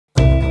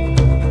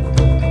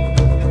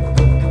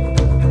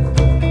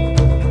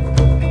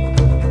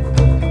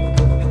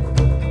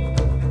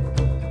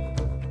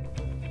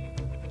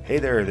Hey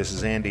there, this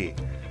is Andy.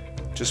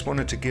 Just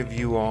wanted to give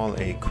you all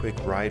a quick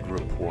ride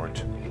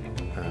report.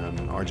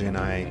 RJ and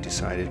I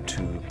decided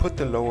to put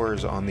the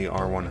lowers on the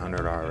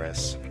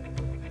R100RS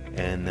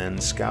and then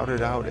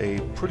scouted out a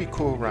pretty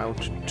cool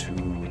route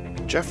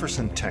to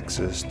Jefferson,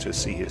 Texas to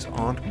see his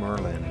Aunt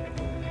Merlin.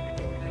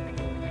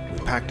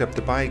 We packed up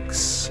the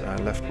bikes,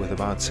 left with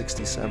about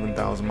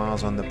 67,000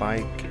 miles on the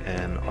bike,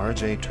 and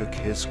RJ took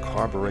his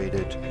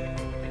carbureted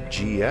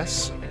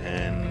GS,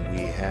 and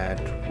we had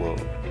what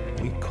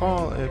we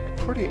call a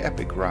pretty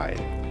epic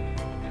ride.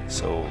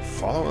 So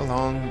follow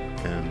along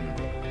and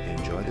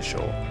enjoy the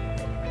show.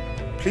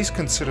 Please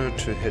consider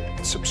to hit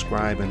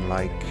subscribe and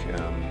like.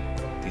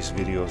 These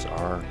videos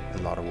are a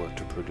lot of work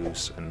to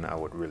produce, and I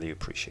would really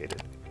appreciate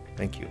it.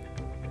 Thank you.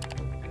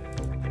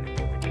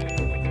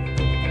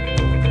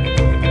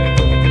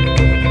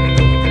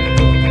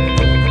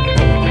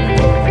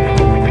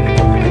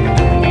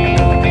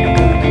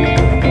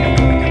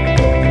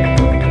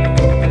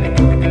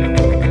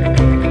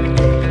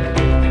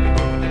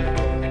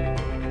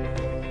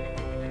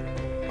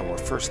 Our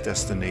first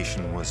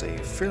destination was a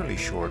fairly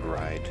short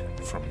ride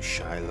from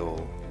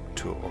Shiloh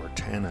to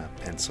Ortana,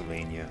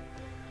 Pennsylvania,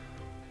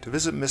 to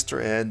visit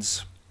Mr.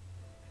 Ed's,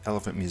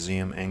 Elephant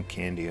Museum and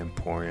Candy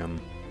Emporium.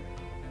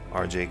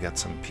 RJ got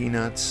some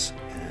peanuts,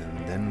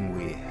 and then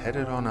we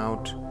headed on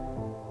out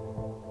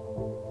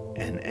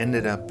and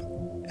ended up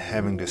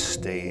having to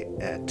stay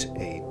at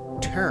a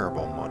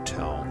terrible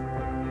motel.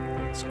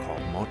 It's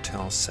called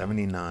Motel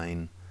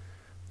 79.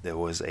 There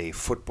was a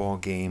football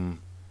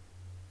game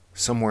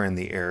somewhere in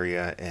the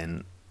area,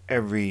 and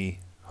every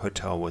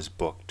hotel was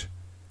booked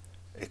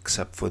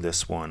except for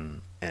this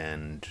one,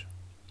 and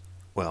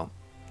well,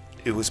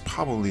 it was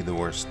probably the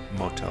worst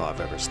motel I've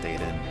ever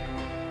stayed in.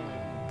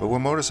 But we're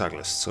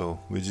motorcyclists, so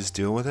we just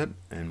deal with it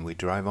and we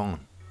drive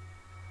on.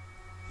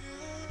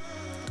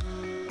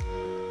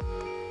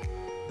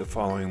 The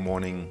following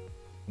morning,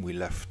 we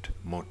left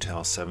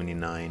Motel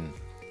 79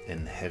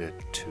 and headed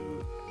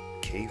to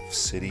Cave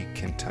City,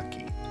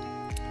 Kentucky.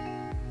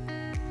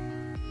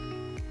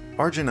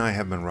 RJ and I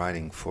have been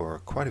riding for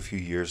quite a few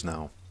years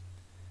now,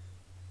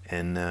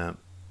 and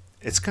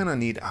it's kind of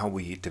neat how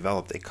we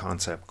developed a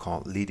concept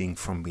called leading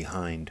from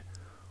behind,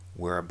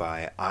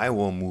 whereby I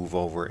will move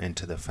over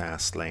into the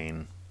fast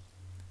lane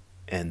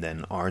and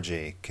then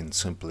RJ can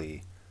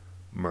simply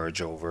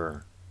merge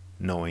over,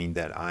 knowing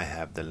that I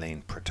have the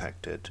lane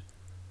protected.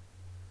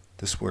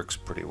 This works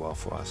pretty well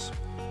for us.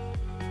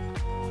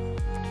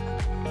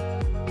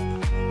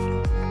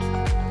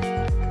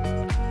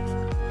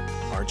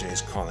 RJ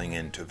is calling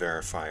in to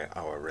verify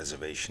our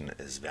reservation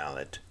is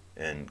valid,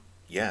 and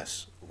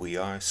yes, we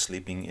are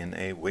sleeping in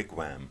a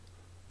wigwam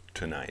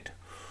tonight.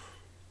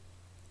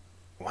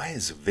 Why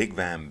is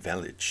Wigwam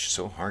Village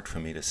so hard for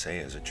me to say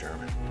as a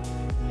German?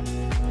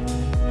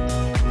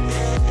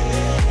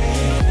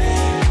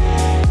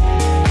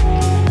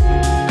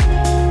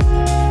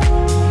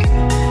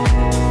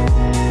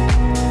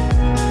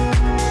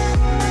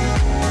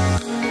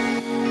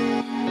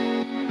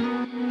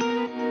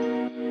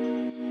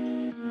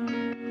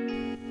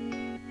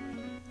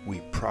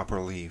 We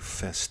properly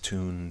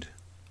festooned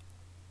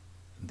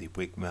the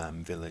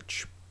Wigwam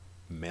Village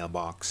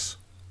mailbox,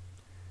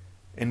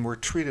 and were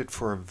treated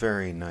for a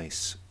very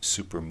nice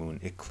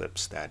supermoon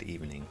eclipse that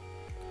evening.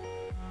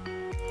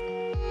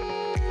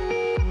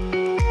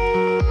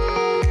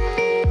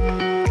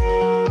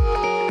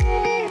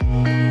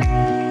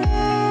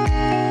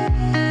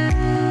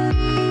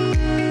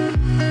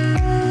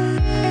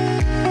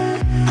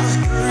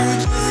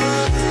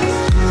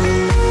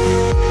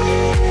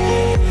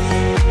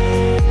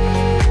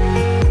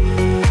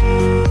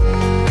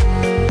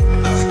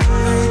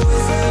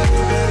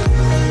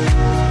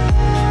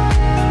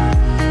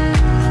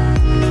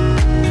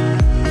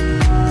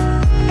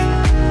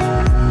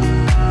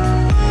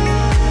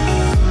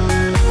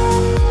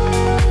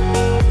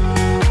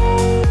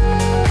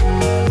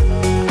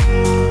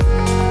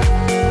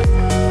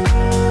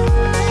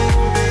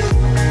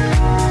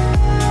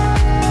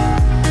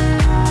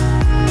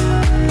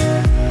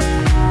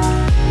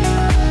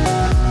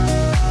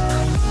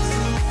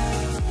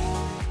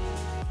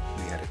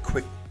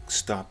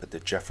 Stop at the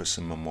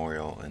Jefferson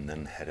Memorial and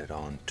then headed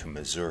on to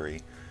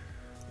Missouri.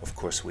 Of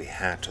course, we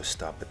had to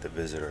stop at the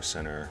visitor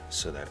center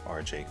so that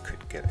RJ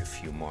could get a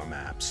few more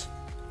maps.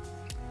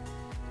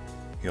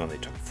 He only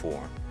took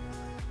 4.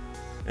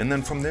 And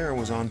then from there it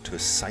was on to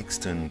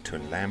Sykeston to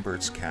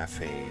Lambert's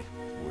Cafe,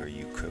 where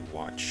you could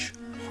watch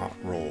hot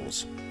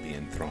rolls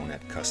being thrown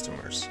at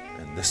customers,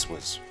 and this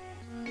was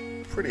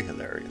pretty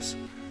hilarious.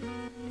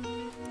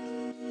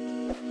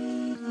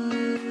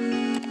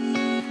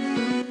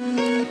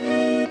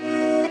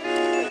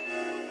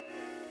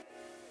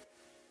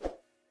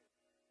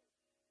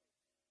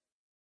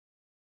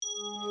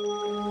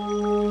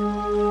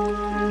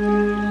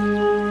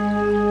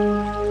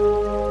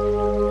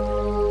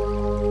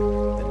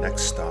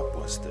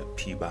 The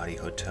Peabody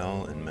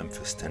Hotel in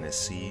Memphis,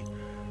 Tennessee,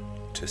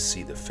 to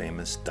see the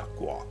famous duck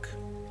walk.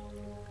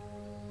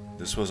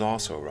 This was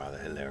also rather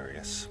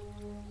hilarious.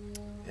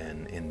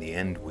 And in the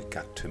end, we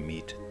got to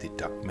meet the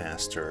duck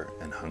master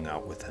and hung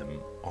out with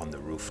him on the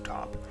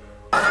rooftop.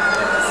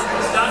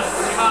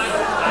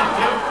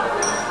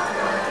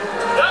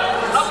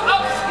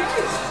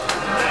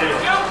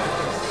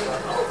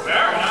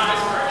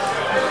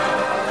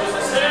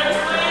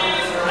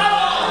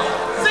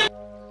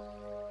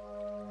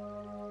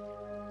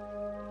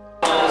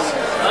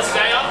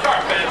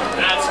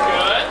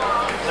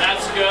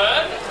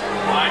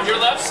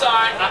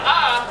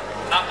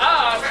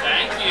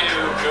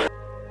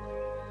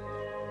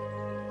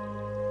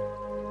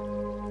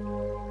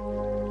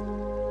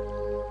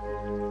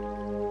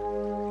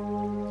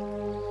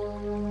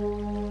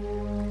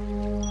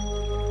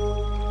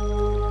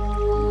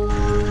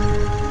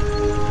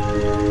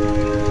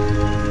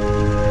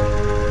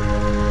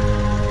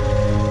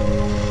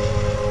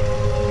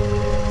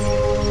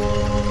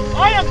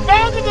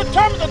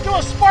 Determined to do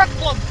a spark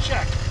plug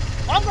check.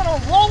 I'm going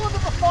to roll into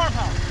the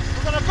farmhouse.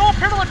 We're going to go up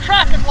here to a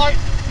traffic light,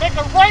 make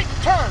a right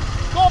turn,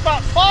 go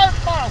about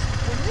 5 miles.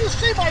 When you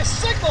see my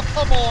signal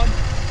come on,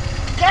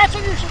 that's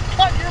when you should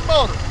cut your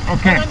motor.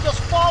 Okay. And then just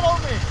follow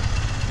me.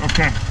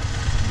 Okay.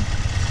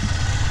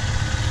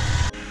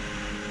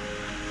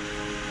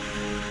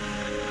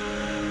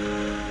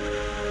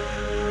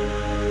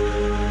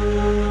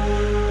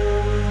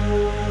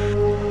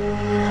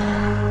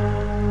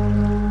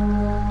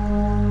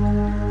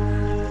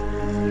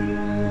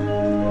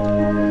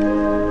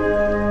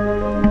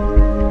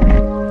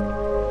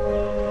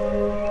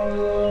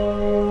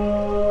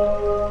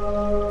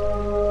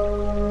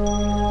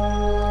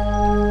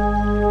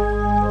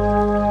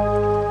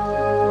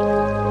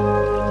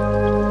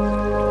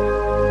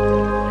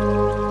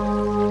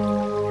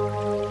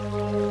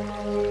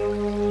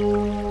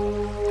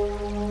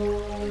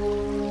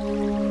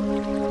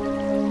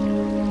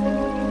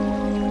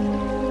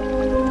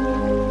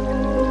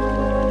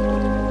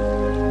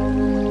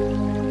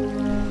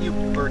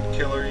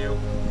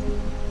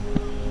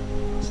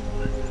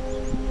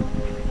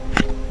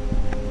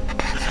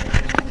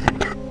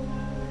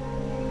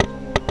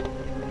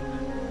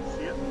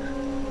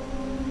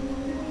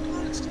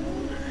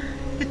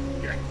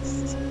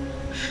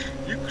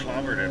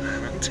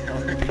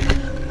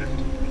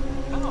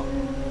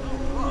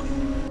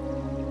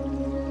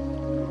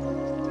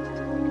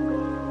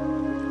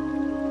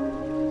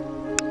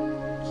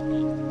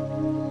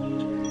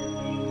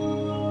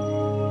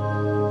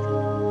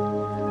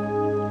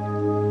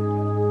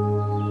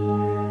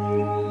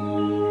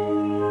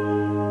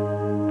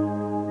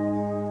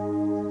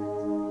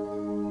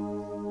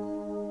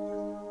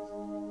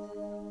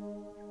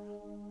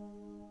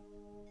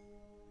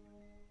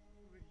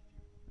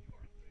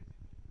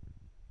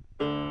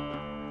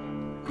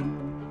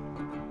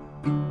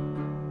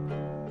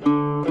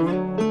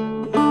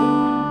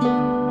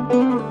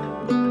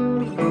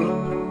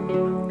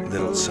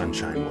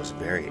 Sunshine was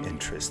very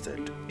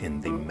interested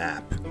in the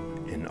map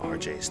in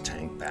RJ's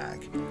tank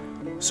bag,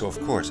 so of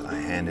course I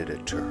handed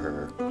it to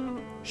her.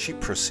 She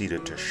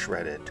proceeded to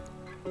shred it.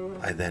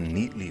 I then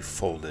neatly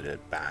folded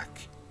it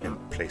back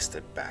and placed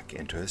it back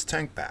into his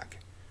tank bag,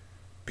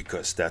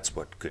 because that's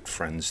what good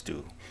friends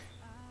do.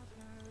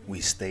 We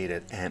stayed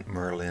at Aunt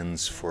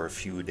Merlin's for a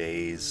few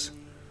days,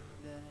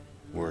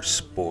 were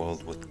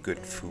spoiled with good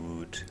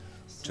food,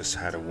 just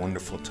had a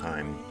wonderful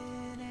time.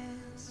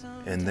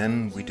 And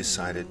then we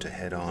decided to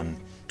head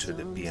on to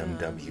the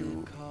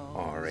BMWRA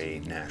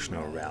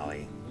National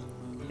Rally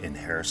in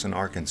Harrison,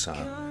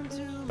 Arkansas,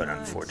 but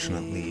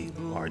unfortunately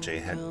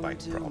RJ had bike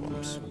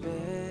problems.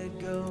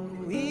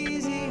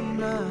 Easy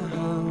my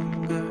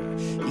hunger,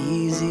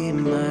 easy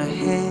my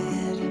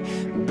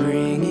head,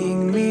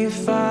 bringing me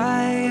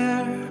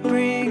fire,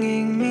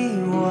 bringing me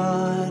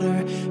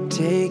water,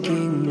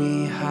 taking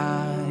me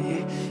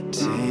high,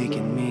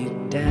 taking me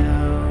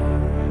down.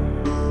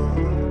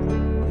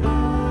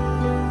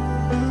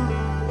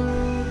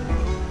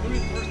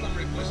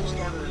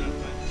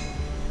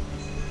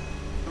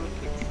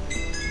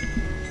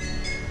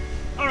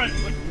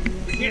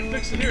 Can't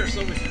fix it here,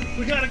 so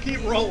we got to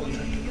keep rolling.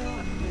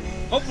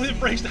 Hopefully it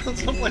breaks down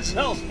someplace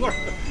else where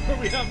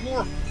we have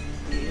more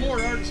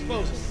at our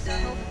disposal.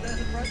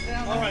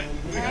 All right,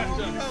 we have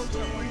to.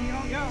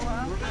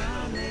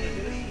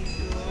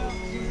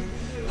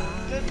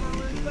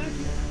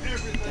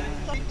 Everything.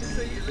 To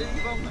see you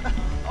leave on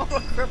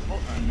a cripple.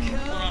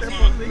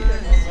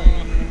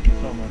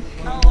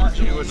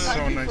 It was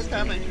so nice.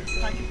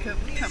 Thank you for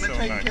coming and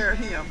taking care of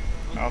him.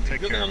 I'll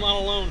take care of him. I'm not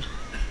alone.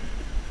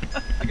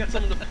 I got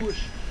something to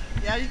push.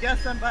 Yeah, you got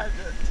somebody to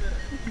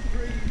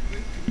breathe.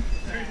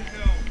 There you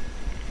go.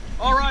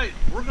 All right,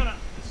 we're gonna.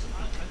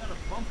 I got a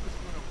bump that's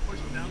gonna push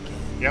it down.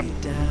 Yep.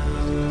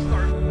 Let's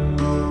start.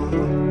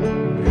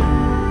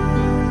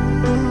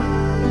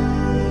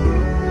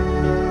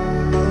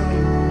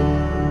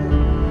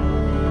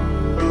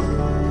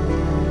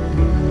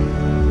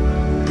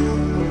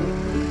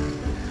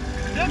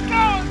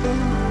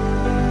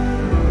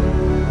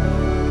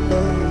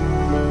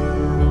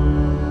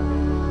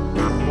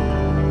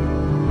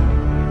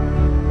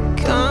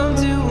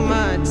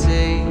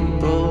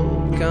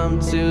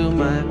 To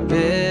my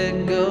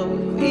bed, go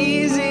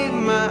easy.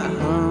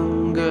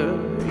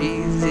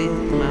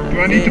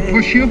 I need to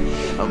push you?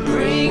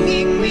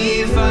 Bringing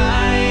me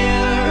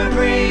fire,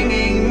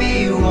 bringing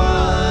me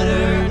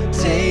water,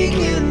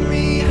 taking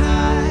me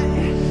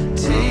high,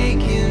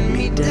 taking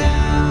me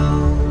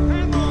down.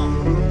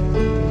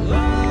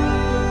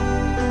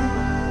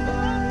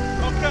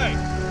 Okay.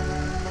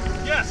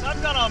 Yes,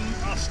 I've got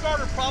a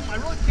starter problem. I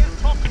really can't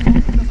talk to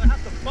you because I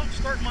have to bump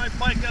start my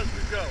bike as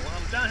we go.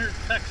 I'm down here in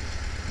Texas.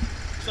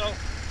 So,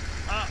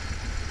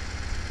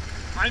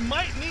 I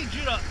might need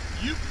you to,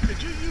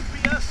 could you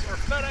UPS or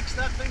FedEx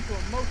that thing to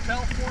a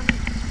motel for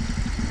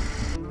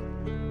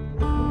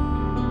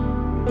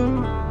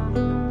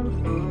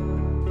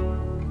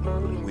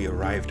me? We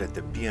arrived at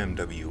the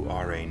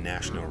BMWRA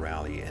National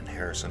Rally in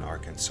Harrison,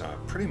 Arkansas,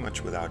 pretty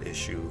much without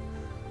issue.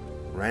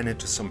 Ran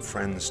into some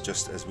friends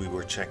just as we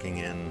were checking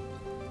in,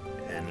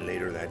 and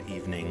later that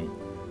evening,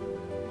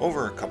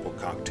 over a couple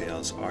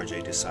cocktails,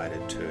 RJ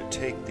decided to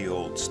take the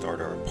old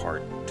starter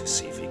apart to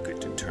see if he could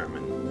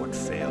determine what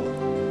failed.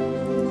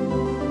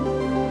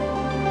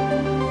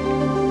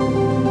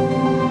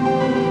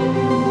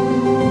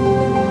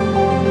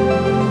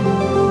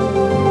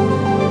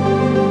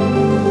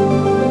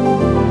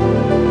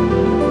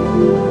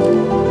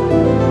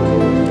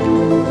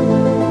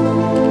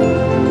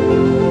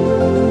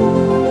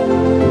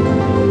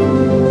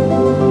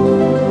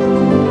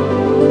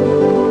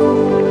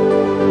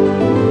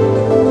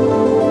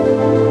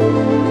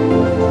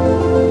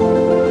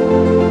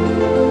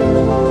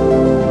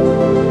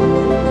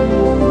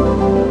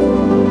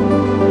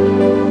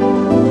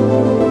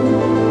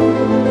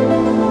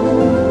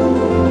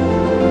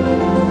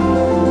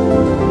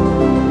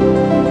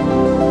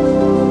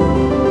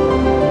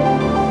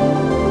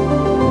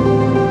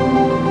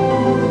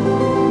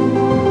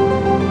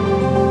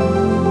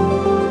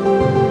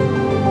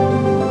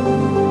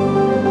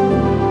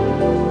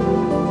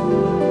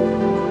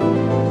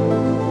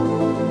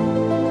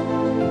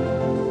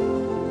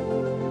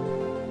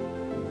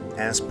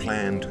 As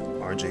planned,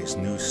 RJ's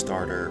new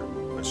starter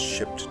was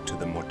shipped to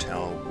the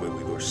motel where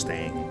we were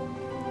staying.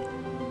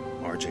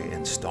 RJ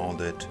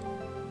installed it,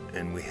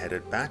 and we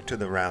headed back to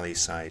the rally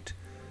site,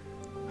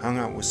 hung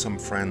out with some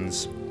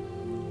friends,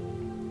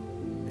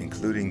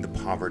 including the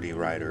poverty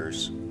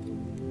riders,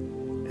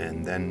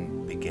 and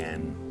then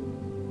began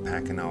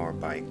packing our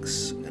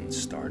bikes and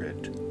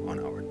started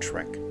on our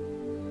trek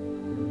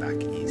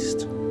back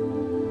east.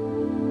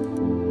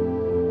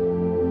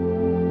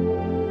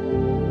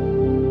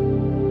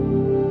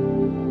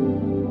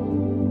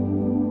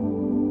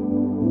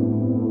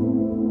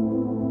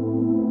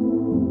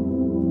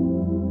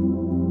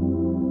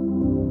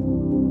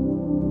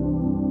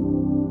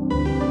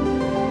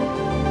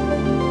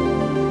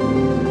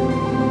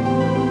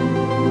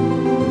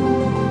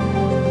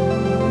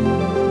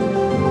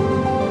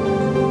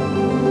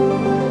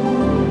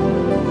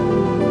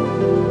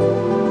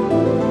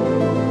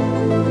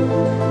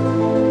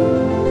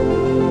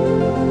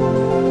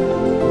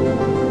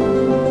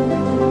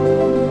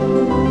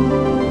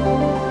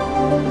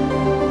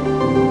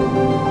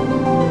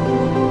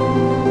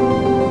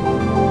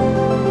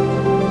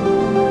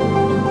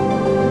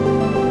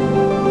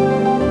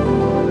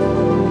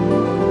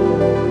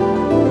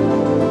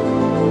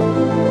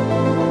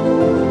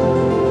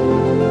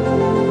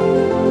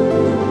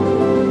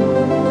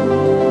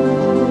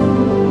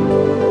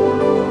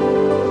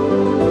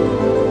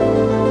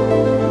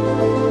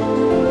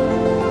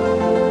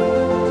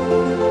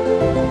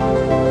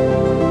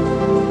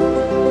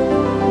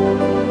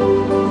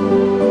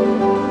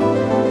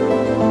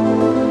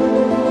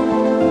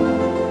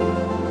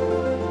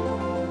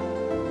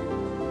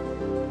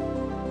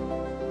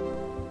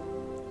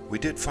 We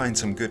did find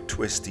some good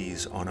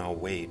twisties on our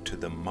way to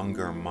the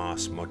Munger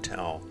Moss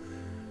Motel,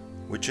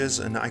 which is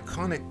an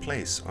iconic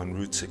place on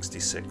Route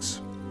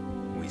 66.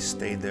 We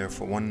stayed there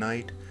for one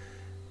night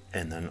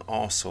and then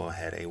also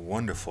had a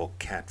wonderful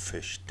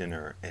catfish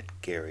dinner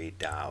at Gary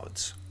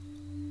Dowd's.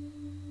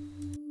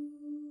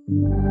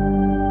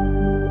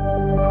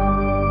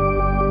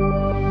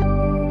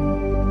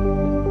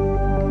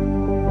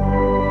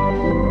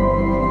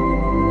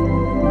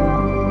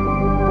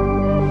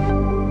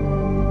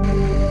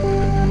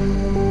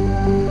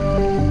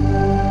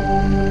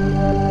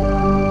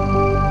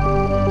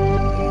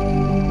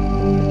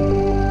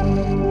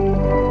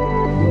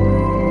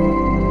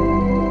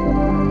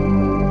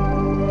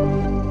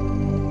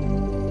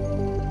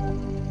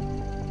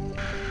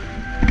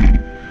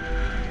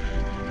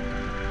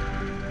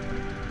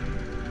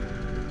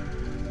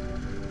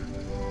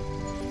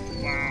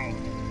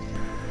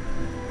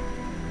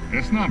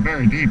 It's not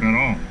very deep at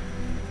all.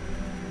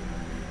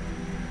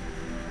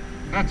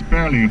 That's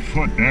barely a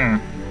foot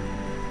there.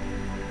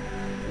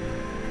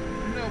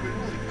 You know, we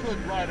really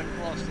could ride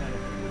across that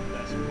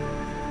desert.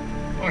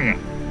 Oh yeah.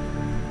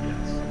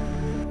 Yes.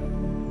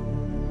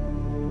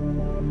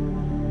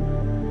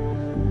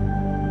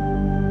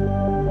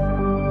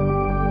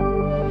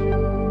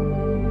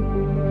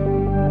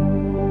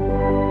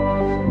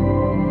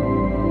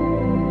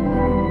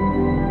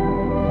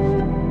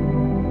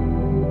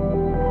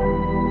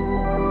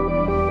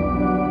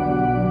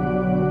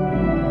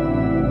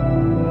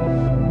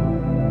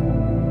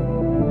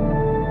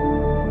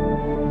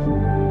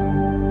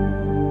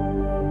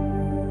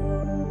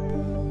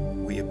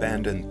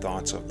 abandoned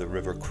thoughts of the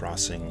river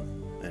crossing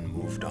and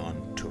moved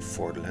on to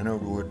Fort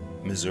Leonard Wood,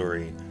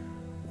 Missouri,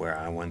 where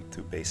I went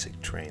through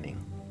basic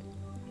training.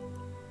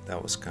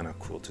 That was kind of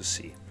cool to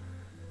see.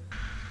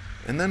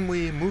 And then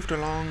we moved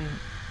along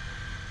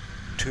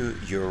to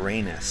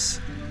Uranus.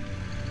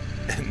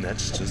 And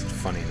that's just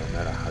funny no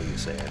matter how you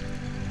say it.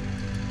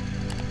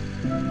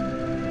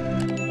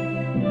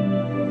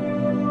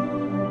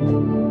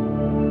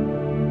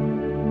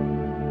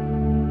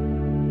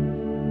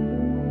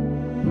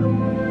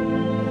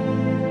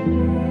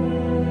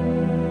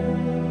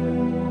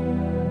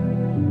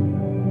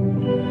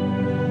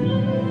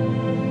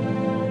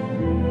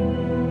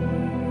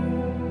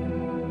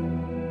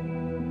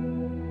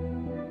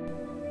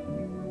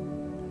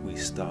 We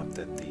stopped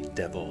at the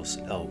Devil's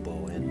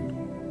Elbow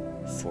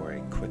Inn for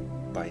a quick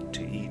bite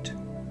to eat.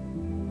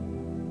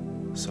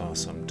 Saw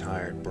some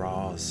tired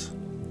bras,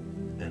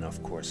 and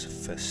of course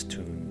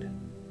festooned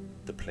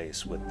the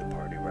place with the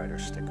Party Rider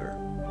sticker.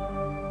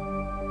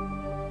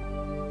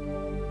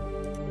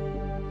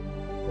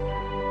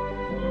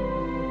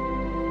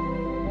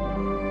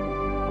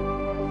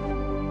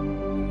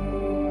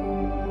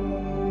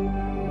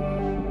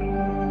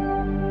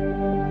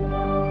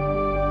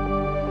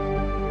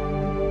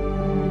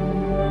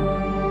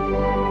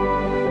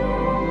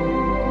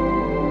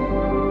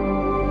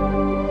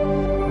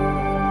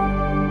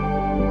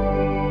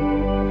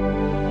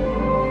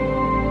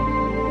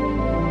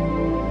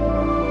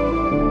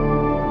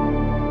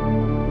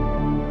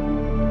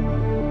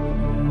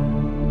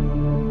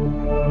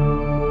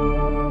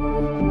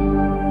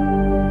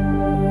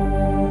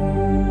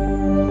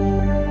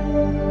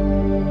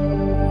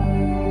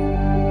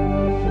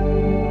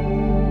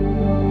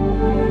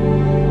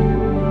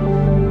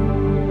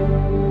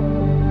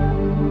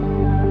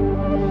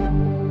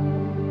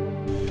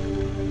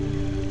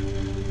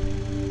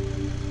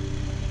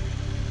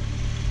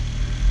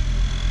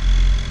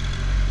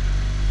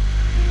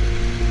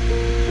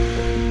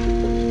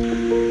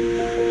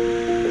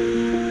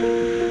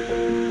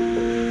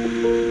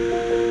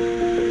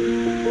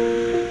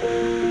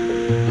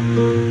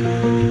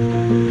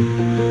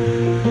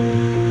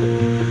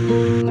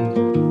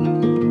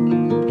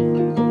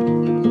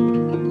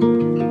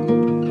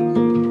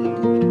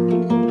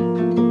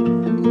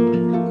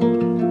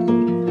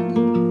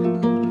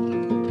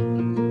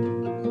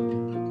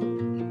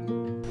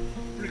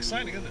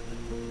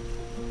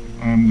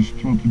 I'm just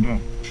thrilled to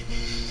death.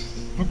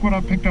 Look what I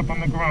picked up on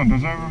the ground.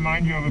 Does that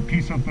remind you of a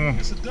piece of the...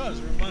 Yes, it does.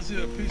 It reminds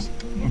you of a piece of...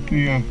 Of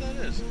the, what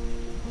that is.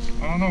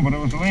 I don't know, but it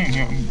was laying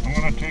here.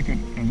 I'm going to take it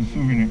as a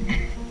souvenir.